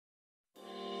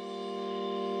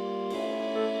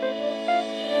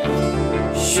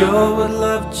sure would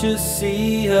love to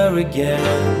see her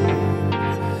again.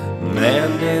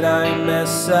 Man, did I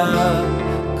mess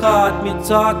up, caught me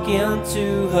talking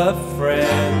to her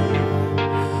friend.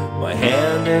 My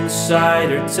hand inside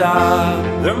her top,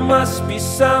 there must be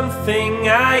something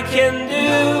I can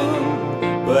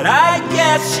do. But I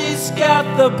guess she's got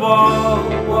the ball.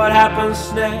 What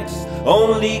happens next,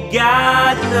 only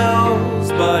God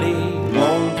knows. But he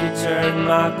won't return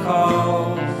my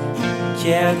calls.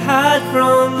 Can't hide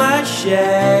from my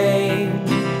shame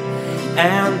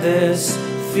and this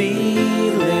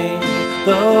feeling,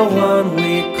 the one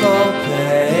we call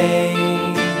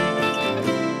pain.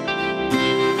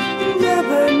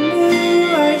 Never knew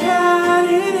I had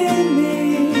it in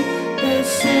me.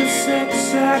 This is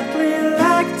exactly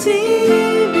like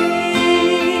TV.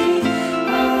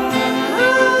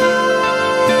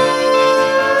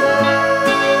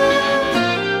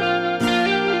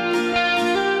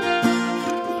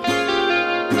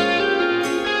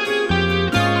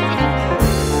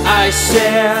 I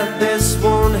said this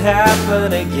won't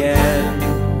happen again.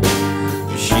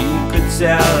 She could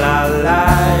tell I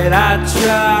lied. I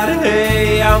tried,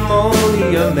 hey, I'm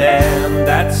only a man.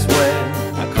 That's when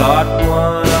I caught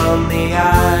one on the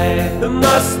eye. There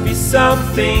must be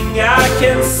something I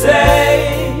can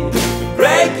say. A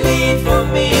great lead for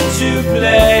me to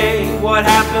play. What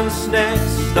happens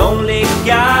next, only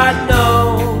God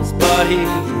knows. But he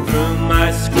threw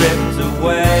my script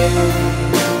away.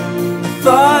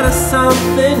 Thought of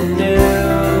something new.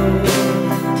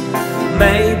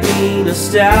 Maybe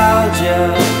nostalgia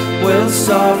will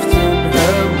soften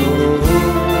her mood.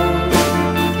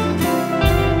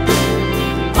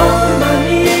 On my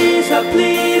knees I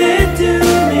pleaded to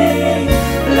me,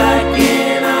 like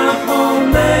in our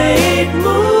homemade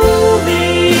movies.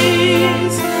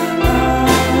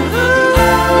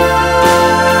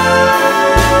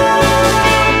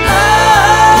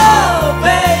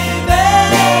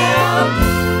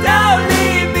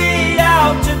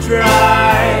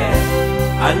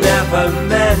 I never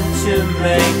meant to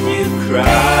make you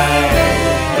cry.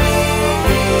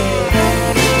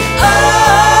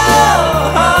 Oh,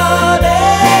 honey,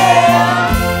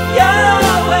 you're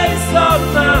always on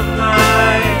my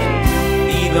mind.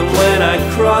 Even when I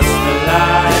crossed the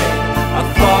line, I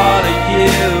thought of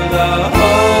you the whole